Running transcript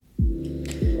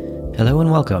Hello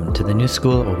and welcome to the New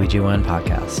School OBGYN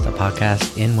podcast, a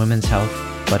podcast in women's health,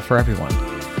 but for everyone.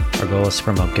 Our goal is to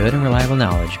promote good and reliable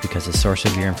knowledge because the source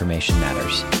of your information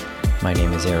matters. My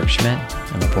name is Eric Schmidt.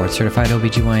 I'm a board-certified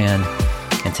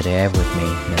OBGYN, and today I have with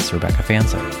me Ms. Rebecca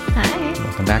Fansler. Hi.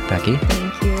 Welcome back, Becky.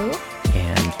 Thank you.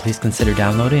 And please consider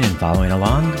downloading and following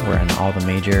along. We're on all the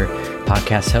major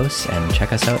podcast hosts, and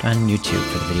check us out on YouTube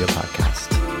for the video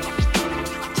podcast.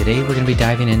 Today we're going to be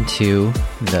diving into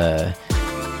the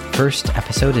first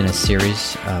episode in a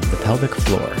series of the pelvic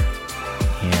floor.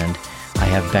 And I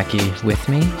have Becky with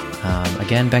me.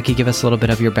 Again, Becky, give us a little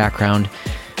bit of your background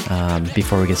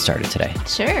before we get started today.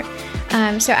 Sure.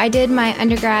 So I did my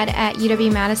undergrad at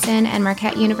UW-Madison and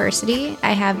Marquette University.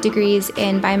 I have degrees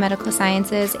in biomedical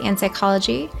sciences and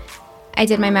psychology. I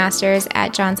did my master's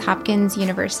at Johns Hopkins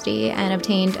University and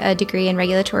obtained a degree in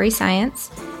regulatory science.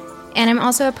 And I'm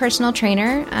also a personal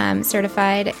trainer,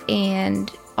 certified, and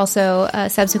also a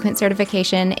subsequent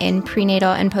certification in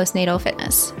prenatal and postnatal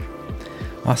fitness.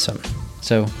 Awesome.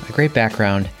 So a great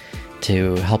background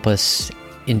to help us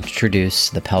introduce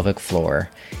the pelvic floor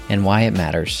and why it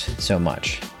matters so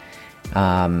much.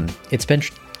 It's been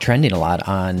trending a lot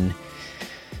on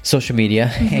social media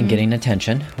and getting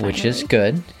attention, which is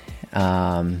good.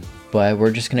 But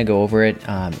we're just going to go over it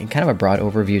in kind of a broad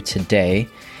overview today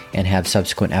and have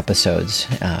subsequent episodes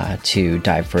to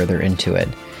dive further into it.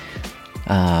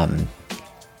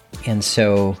 And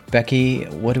so, Becky,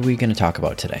 what are we going to talk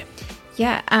about today?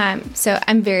 Yeah, so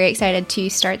I'm very excited to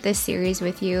start this series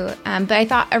with you. But I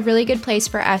thought a really good place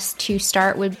for us to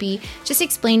start would be just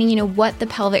explaining, what the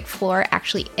pelvic floor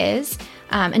actually is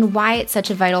and why it's such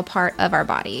a vital part of our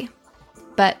body.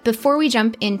 But before we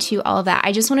jump into all of that,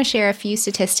 I just want to share a few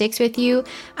statistics with you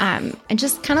and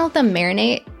just kind of let them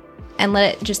marinate and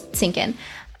let it just sink in.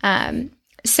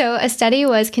 So a study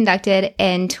was conducted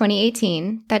in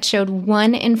 2018 that showed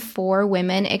 1 in 4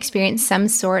 women experienced some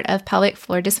sort of pelvic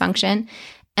floor dysfunction,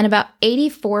 and about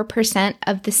 84%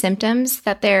 of the symptoms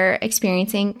that they're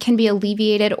experiencing can be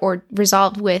alleviated or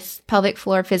resolved with pelvic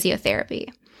floor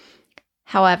physiotherapy.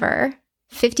 However,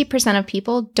 50% of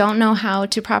people don't know how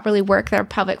to properly work their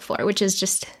pelvic floor, which is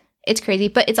just, it's crazy,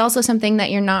 but it's also something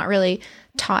that you're not really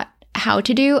taught how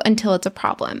to do until it's a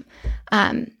problem.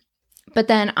 But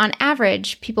then on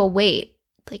average, people wait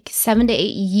like 7 to 8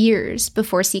 years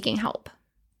before seeking help.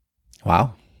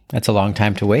 Wow. That's a long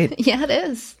time to wait. Yeah, it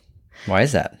is. Why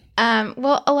is that?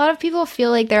 Well, a lot of people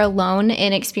feel like they're alone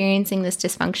in experiencing this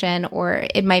dysfunction, or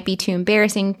it might be too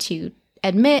embarrassing to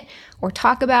admit or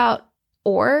talk about,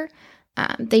 or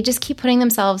they just keep putting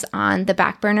themselves on the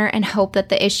back burner and hope that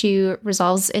the issue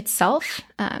resolves itself.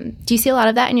 Do you see a lot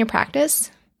of that in your practice?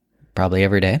 Probably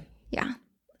every day. Yeah.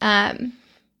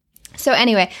 So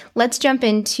anyway, let's jump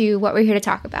into what we're here to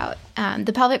talk about,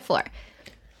 the pelvic floor.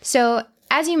 So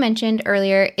as you mentioned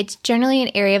earlier, it's generally an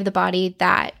area of the body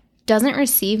that doesn't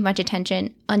receive much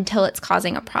attention until it's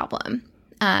causing a problem.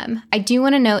 I do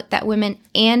want to note that women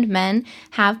and men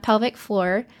have pelvic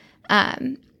floor,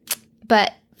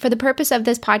 but for the purpose of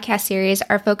this podcast series,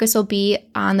 our focus will be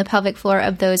on the pelvic floor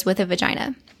of those with a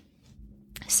vagina.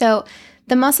 So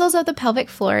the muscles of the pelvic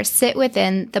floor sit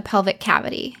within the pelvic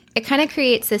cavity. It kind of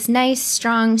creates this nice,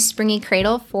 strong, springy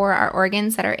cradle for our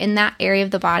organs that are in that area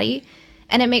of the body,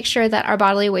 and it makes sure that our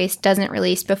bodily waste doesn't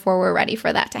release before we're ready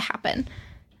for that to happen.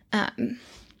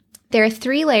 There are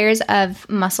 3 layers of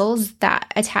muscles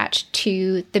that attach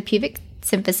to the pubic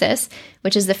symphysis,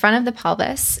 which is the front of the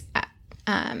pelvis,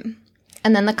 and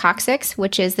then the coccyx,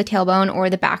 which is the tailbone or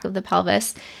the back of the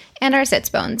pelvis, and our sits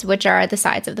bones, which are the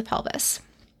sides of the pelvis.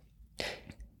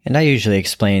 And I usually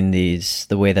explain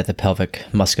the way that the pelvic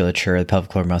musculature, the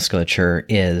pelvic floor musculature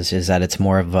is that it's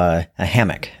more of a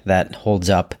hammock that holds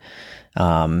up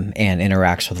and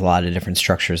interacts with a lot of different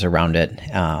structures around it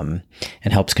and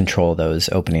helps control those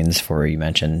openings for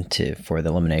the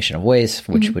elimination of waste,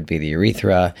 which would be the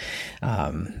urethra,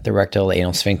 the rectal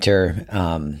anal sphincter,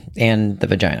 and the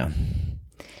vagina.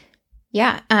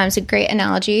 Yeah, it's a great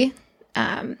analogy.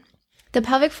 The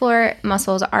pelvic floor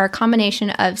muscles are a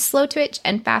combination of slow twitch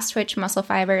and fast twitch muscle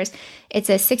fibers. It's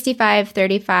a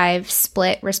 65-35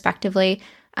 split, respectively.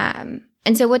 And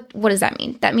so what does that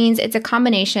mean? That means it's a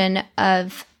combination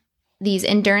of these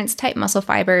endurance-type muscle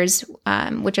fibers,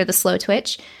 which are the slow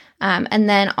twitch, and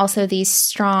then also these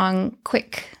strong,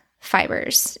 quick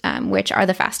fibers, which are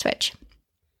the fast twitch.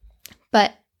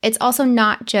 But it's also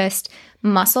not just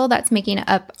muscle that's making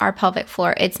up our pelvic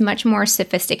floor. It's much more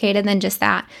sophisticated than just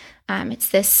that. It's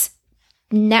this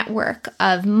network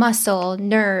of muscle,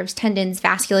 nerves, tendons,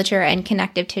 vasculature, and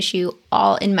connective tissue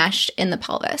all enmeshed in the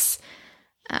pelvis.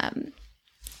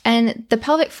 And the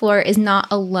pelvic floor is not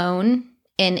alone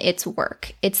in its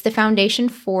work. It's the foundation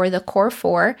for the core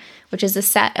four, which is a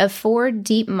set of 4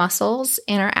 deep muscles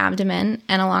in our abdomen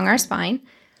and along our spine.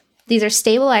 These are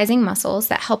stabilizing muscles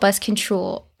that help us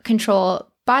control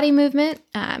body movement,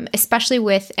 especially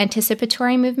with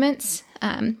anticipatory movements.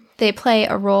 They play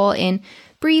a role in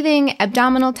breathing,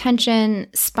 abdominal tension,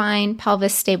 spine,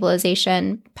 pelvis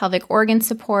stabilization, pelvic organ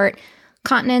support,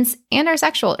 continence, and our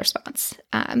sexual response.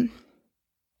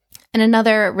 And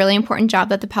another really important job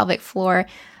that the pelvic floor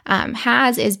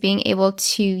has is being able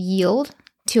to yield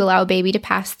to allow a baby to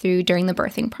pass through during the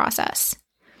birthing process.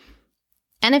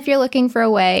 And if you're looking for a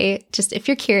way, just if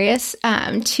you're curious,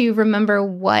 to remember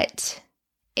what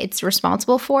it's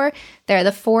responsible for, there are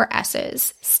the 4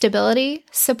 S's: stability,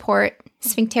 support,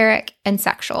 sphincteric, and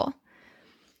sexual.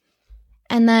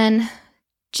 And then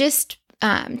just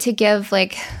to give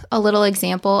like a little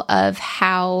example of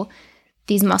how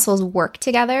these muscles work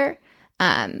together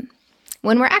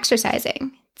when we're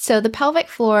exercising. So the pelvic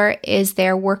floor is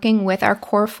there working with our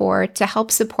core 4 to help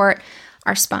support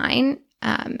our spine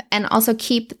and also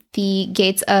keep the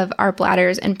gates of our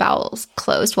bladders and bowels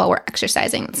closed while we're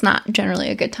exercising. It's not generally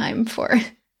a good time for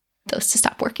those to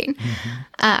stop working.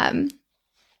 Mm-hmm.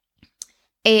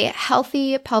 A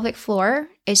healthy pelvic floor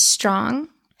is strong.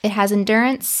 It has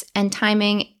endurance and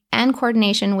timing and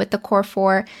coordination with the core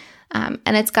 4, and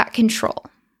it's got control.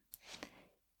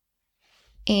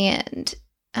 And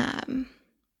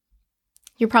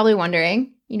you're probably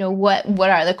wondering, what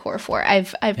are the core 4?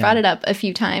 I've brought it up a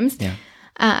few times. Yeah.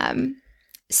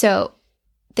 So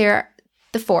there are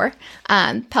the 4,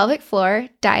 pelvic floor,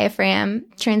 diaphragm,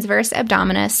 transverse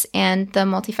abdominis, and the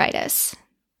multifidus.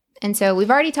 And so we've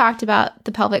already talked about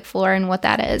the pelvic floor and what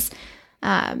that is.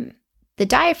 The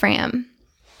diaphragm.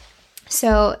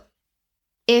 So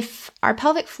if our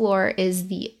pelvic floor is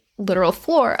the literal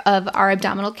floor of our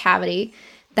abdominal cavity,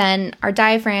 then our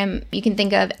diaphragm you can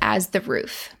think of as the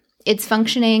roof. It's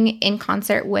functioning in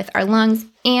concert with our lungs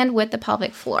and with the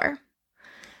pelvic floor.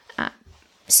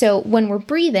 So when we're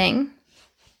breathing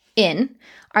in,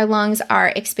 our lungs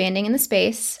are expanding in the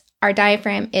space, our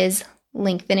diaphragm is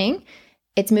lengthening,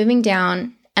 it's moving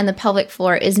down, and the pelvic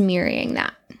floor is mirroring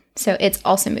that. So it's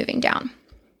also moving down.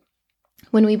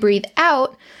 When we breathe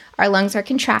out, our lungs are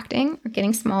contracting or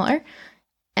getting smaller,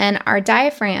 and our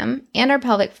diaphragm and our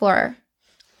pelvic floor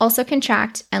also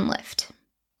contract and lift.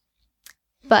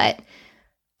 But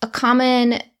a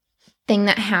common thing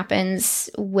that happens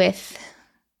with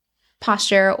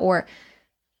posture, or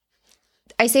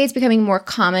I say it's becoming more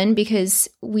common because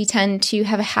we tend to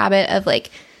have a habit of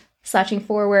like slouching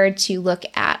forward to look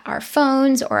at our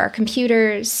phones or our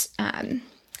computers.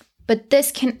 But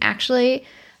this can actually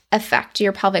affect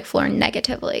your pelvic floor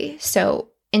negatively. So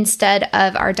instead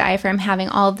of our diaphragm having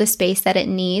all of the space that it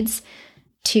needs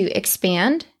to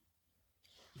expand,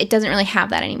 it doesn't really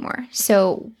have that anymore.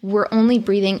 So we're only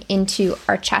breathing into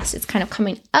our chest. It's kind of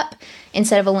coming up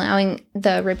instead of allowing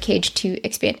the rib cage to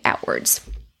expand outwards.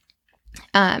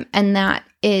 And that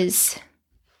is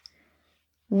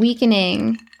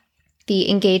weakening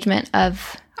the engagement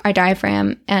of our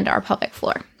diaphragm and our pelvic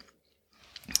floor.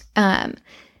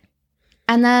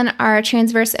 And then our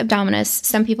transverse abdominis,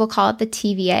 some people call it the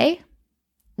TVA.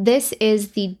 This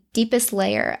is the deepest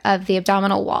layer of the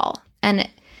abdominal wall, and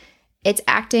it's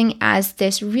acting as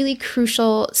this really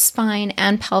crucial spine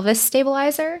and pelvis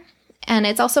stabilizer, and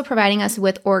it's also providing us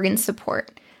with organ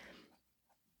support.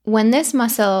 When this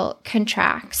muscle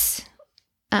contracts,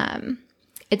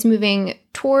 it's moving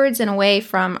towards and away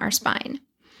from our spine.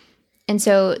 And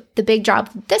so the big job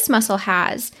this muscle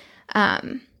has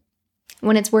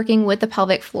when it's working with the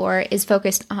pelvic floor is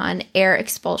focused on air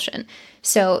expulsion.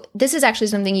 So this is actually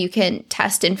something you can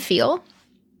test and feel.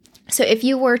 So if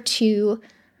you were to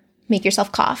make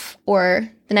yourself cough, or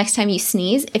the next time you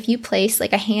sneeze, if you place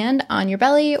like a hand on your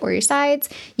belly or your sides,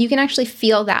 you can actually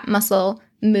feel that muscle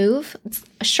move. It's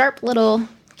a sharp little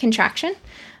contraction.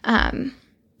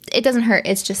 It doesn't hurt.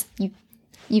 It's just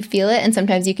you feel it, and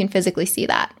sometimes you can physically see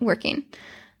that working.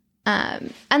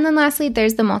 And then lastly,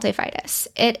 there's the multifidus.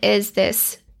 It is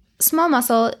this small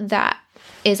muscle that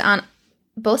is on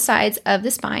both sides of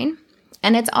the spine,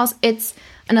 and it's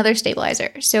another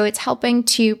stabilizer. So it's helping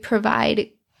to provide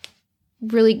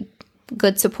really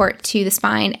good support to the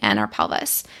spine and our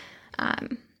pelvis.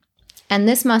 And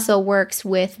this muscle works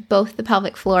with both the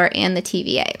pelvic floor and the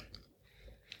TVA.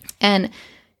 And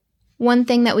one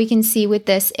thing that we can see with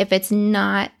this, if it's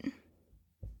not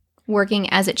working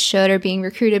as it should or being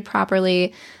recruited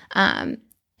properly,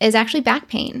 is actually back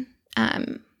pain.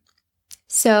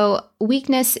 So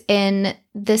weakness in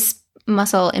this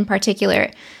muscle in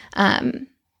particular can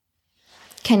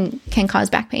cause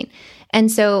back pain.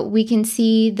 And so we can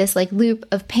see this like loop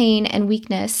of pain and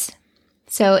weakness.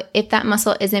 So if that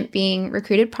muscle isn't being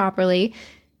recruited properly,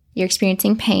 you're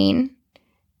experiencing pain.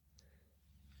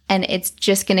 And it's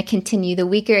just going to continue. The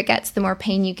weaker it gets, the more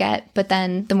pain you get. But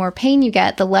then the more pain you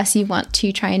get, the less you want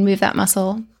to try and move that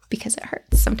muscle because it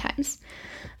hurts sometimes.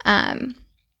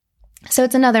 So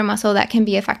it's another muscle that can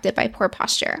be affected by poor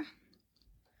posture.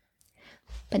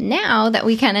 But now that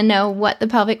we kind of know what the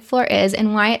pelvic floor is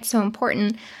and why it's so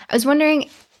important, I was wondering,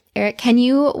 Eric, can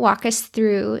you walk us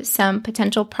through some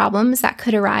potential problems that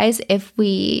could arise if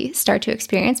we start to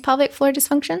experience pelvic floor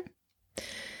dysfunction?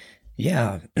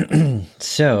 Yeah.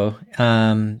 So,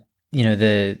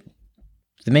 the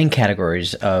main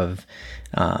categories of,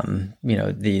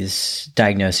 these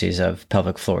diagnoses of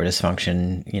pelvic floor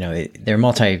dysfunction, they're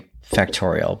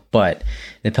multifactorial, but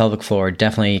the pelvic floor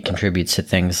definitely contributes to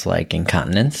things like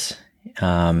incontinence.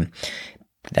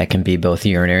 That can be both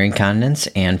urinary incontinence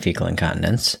and fecal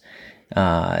incontinence.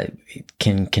 It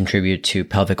can contribute to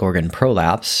pelvic organ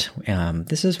prolapse.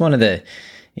 This is one of the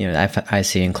I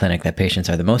see in clinic that patients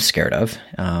are the most scared of,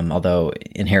 although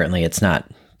inherently it's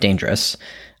not dangerous,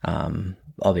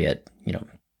 albeit,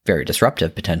 very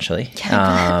disruptive potentially.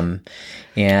 And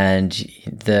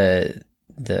the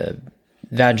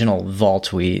vaginal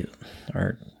vault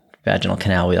or vaginal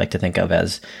canal we like to think of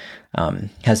as,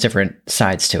 has different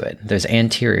sides to it. There's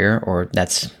anterior, or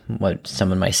that's what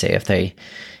someone might say if they,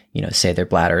 say their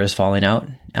bladder is falling out.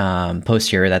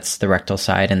 Posterior, that's the rectal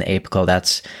side, and the apical,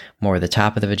 that's more the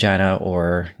top of the vagina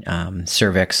or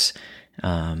cervix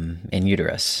and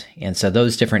uterus. And so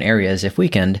those different areas, if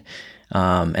weakened,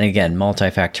 and again,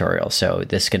 multifactorial. So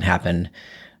this can happen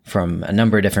from a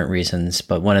number of different reasons,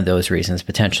 but one of those reasons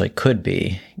potentially could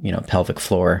be, pelvic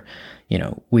floor,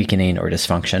 weakening or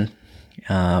dysfunction.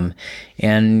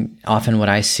 And often what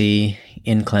I see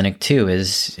in clinic too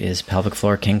is pelvic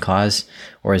floor can cause,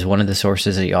 or is one of the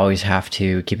sources that you always have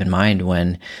to keep in mind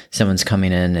when someone's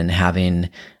coming in and having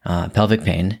pelvic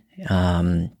pain,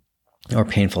 or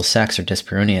painful sex, or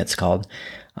dyspareunia it's called,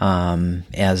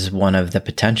 as one of the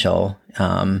potential.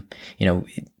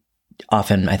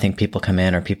 Often I think people come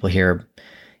in, or people hear,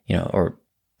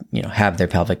 have their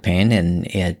pelvic pain, and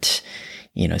it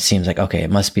seems like, okay, it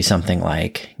must be something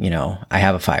like, I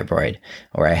have a fibroid,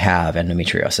 or I have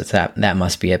endometriosis. That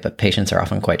must be it. But patients are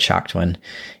often quite shocked when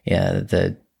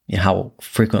how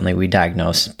frequently we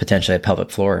diagnose potentially a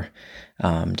pelvic floor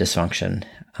dysfunction.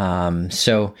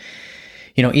 So,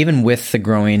 even with the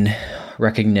growing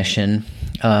recognition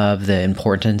of the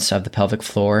importance of the pelvic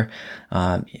floor,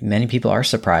 many people are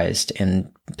surprised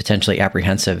and potentially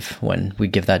apprehensive when we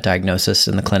give that diagnosis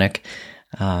in the clinic,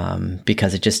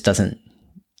 because it just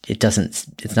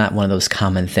it's not one of those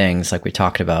common things like we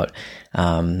talked about,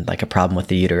 like a problem with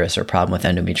the uterus, or a problem with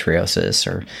endometriosis,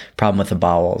 or problem with the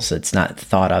bowels. It's not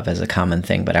thought of as a common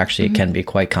thing, but actually it can be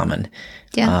quite common.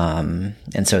 Yeah.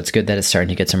 And so it's good that it's starting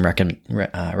to get some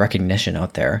recognition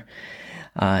out there.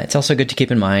 It's also good to keep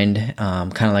in mind,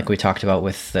 kind of like we talked about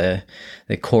with the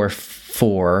core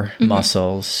four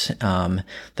muscles,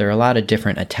 there are a lot of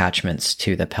different attachments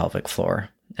to the pelvic floor.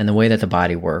 And the way that the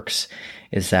body works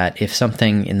is that if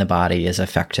something in the body is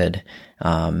affected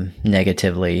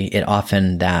negatively, it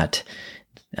often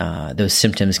those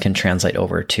symptoms can translate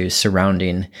over to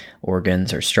surrounding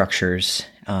organs or structures.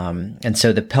 And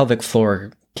so the pelvic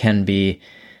floor can be,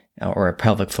 or a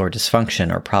pelvic floor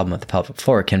dysfunction or problem with the pelvic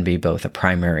floor can be both a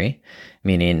primary,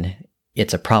 meaning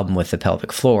it's a problem with the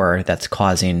pelvic floor that's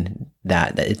causing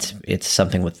that it's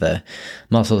something with the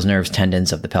muscles, nerves,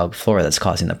 tendons of the pelvic floor that's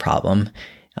causing the problem.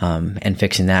 And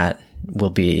fixing that will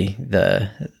be the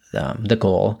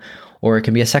goal, or it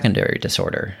can be a secondary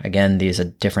disorder. Again, these are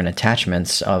different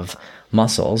attachments of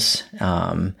muscles,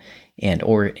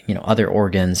 or other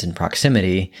organs in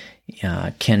proximity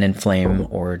can inflame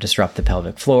or disrupt the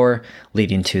pelvic floor,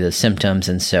 leading to the symptoms.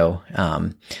 And so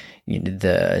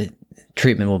the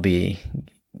treatment will be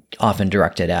often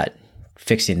directed at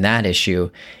fixing that issue,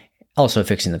 also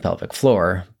fixing the pelvic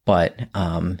floor. But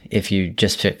if you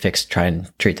just try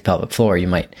and treat the pelvic floor, you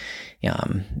might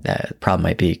that problem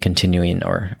might be continuing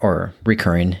or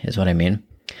recurring, is what I mean,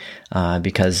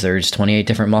 because there's 28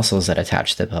 different muscles that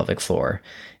attach to the pelvic floor.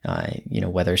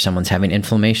 Whether someone's having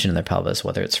inflammation in their pelvis,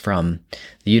 whether it's from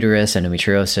the uterus,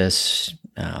 endometriosis,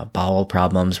 bowel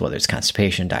problems, whether it's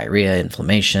constipation, diarrhea,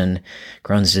 inflammation,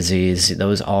 Crohn's disease,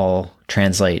 those all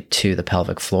translate to the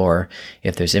pelvic floor.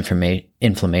 If there's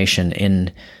inflammation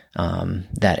in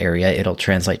that area, it'll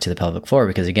translate to the pelvic floor,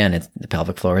 because again, the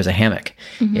pelvic floor is a hammock.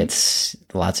 It's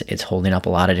holding up a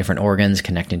lot of different organs,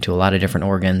 connecting to a lot of different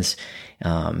organs.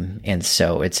 And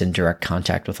so it's in direct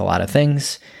contact with a lot of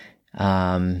things.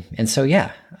 And so,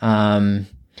 yeah,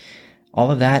 all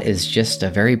of that is just a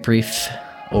very brief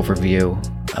overview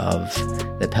of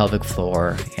the pelvic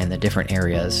floor and the different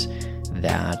areas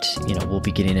that, we'll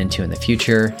be getting into in the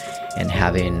future, and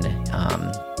having,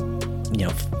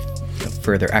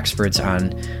 further experts on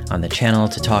the channel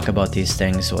to talk about these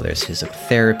things, whether it's physical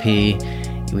therapy.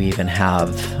 We even have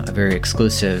a very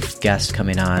exclusive guest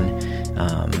coming on.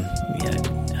 I'm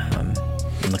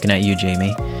looking at you,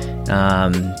 Jamie,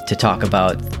 to talk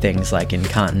about things like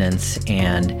incontinence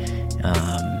and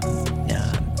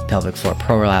pelvic floor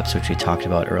prolapse, which we talked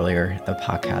about earlier in the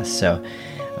podcast. So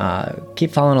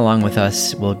keep following along with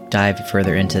us. We'll dive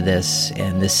further into this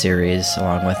in this series,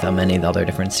 along with many of the other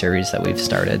different series that we've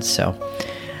started. So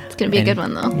it's going to be a good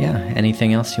one, though. Yeah.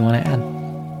 Anything else you want to add?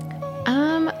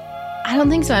 I don't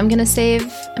think so. I'm gonna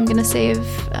save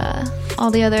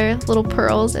all the other little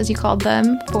pearls, as you called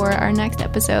them, for our next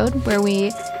episode, where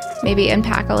we maybe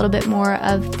unpack a little bit more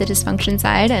of the dysfunction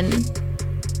side. And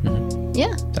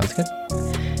yeah, sounds good.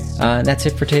 That's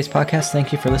it for today's podcast.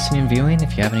 Thank you for listening and viewing.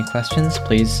 If you have any questions,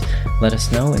 please let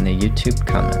us know in the YouTube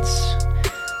comments.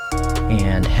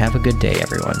 And have a good day,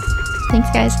 everyone.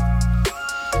 Thanks, guys.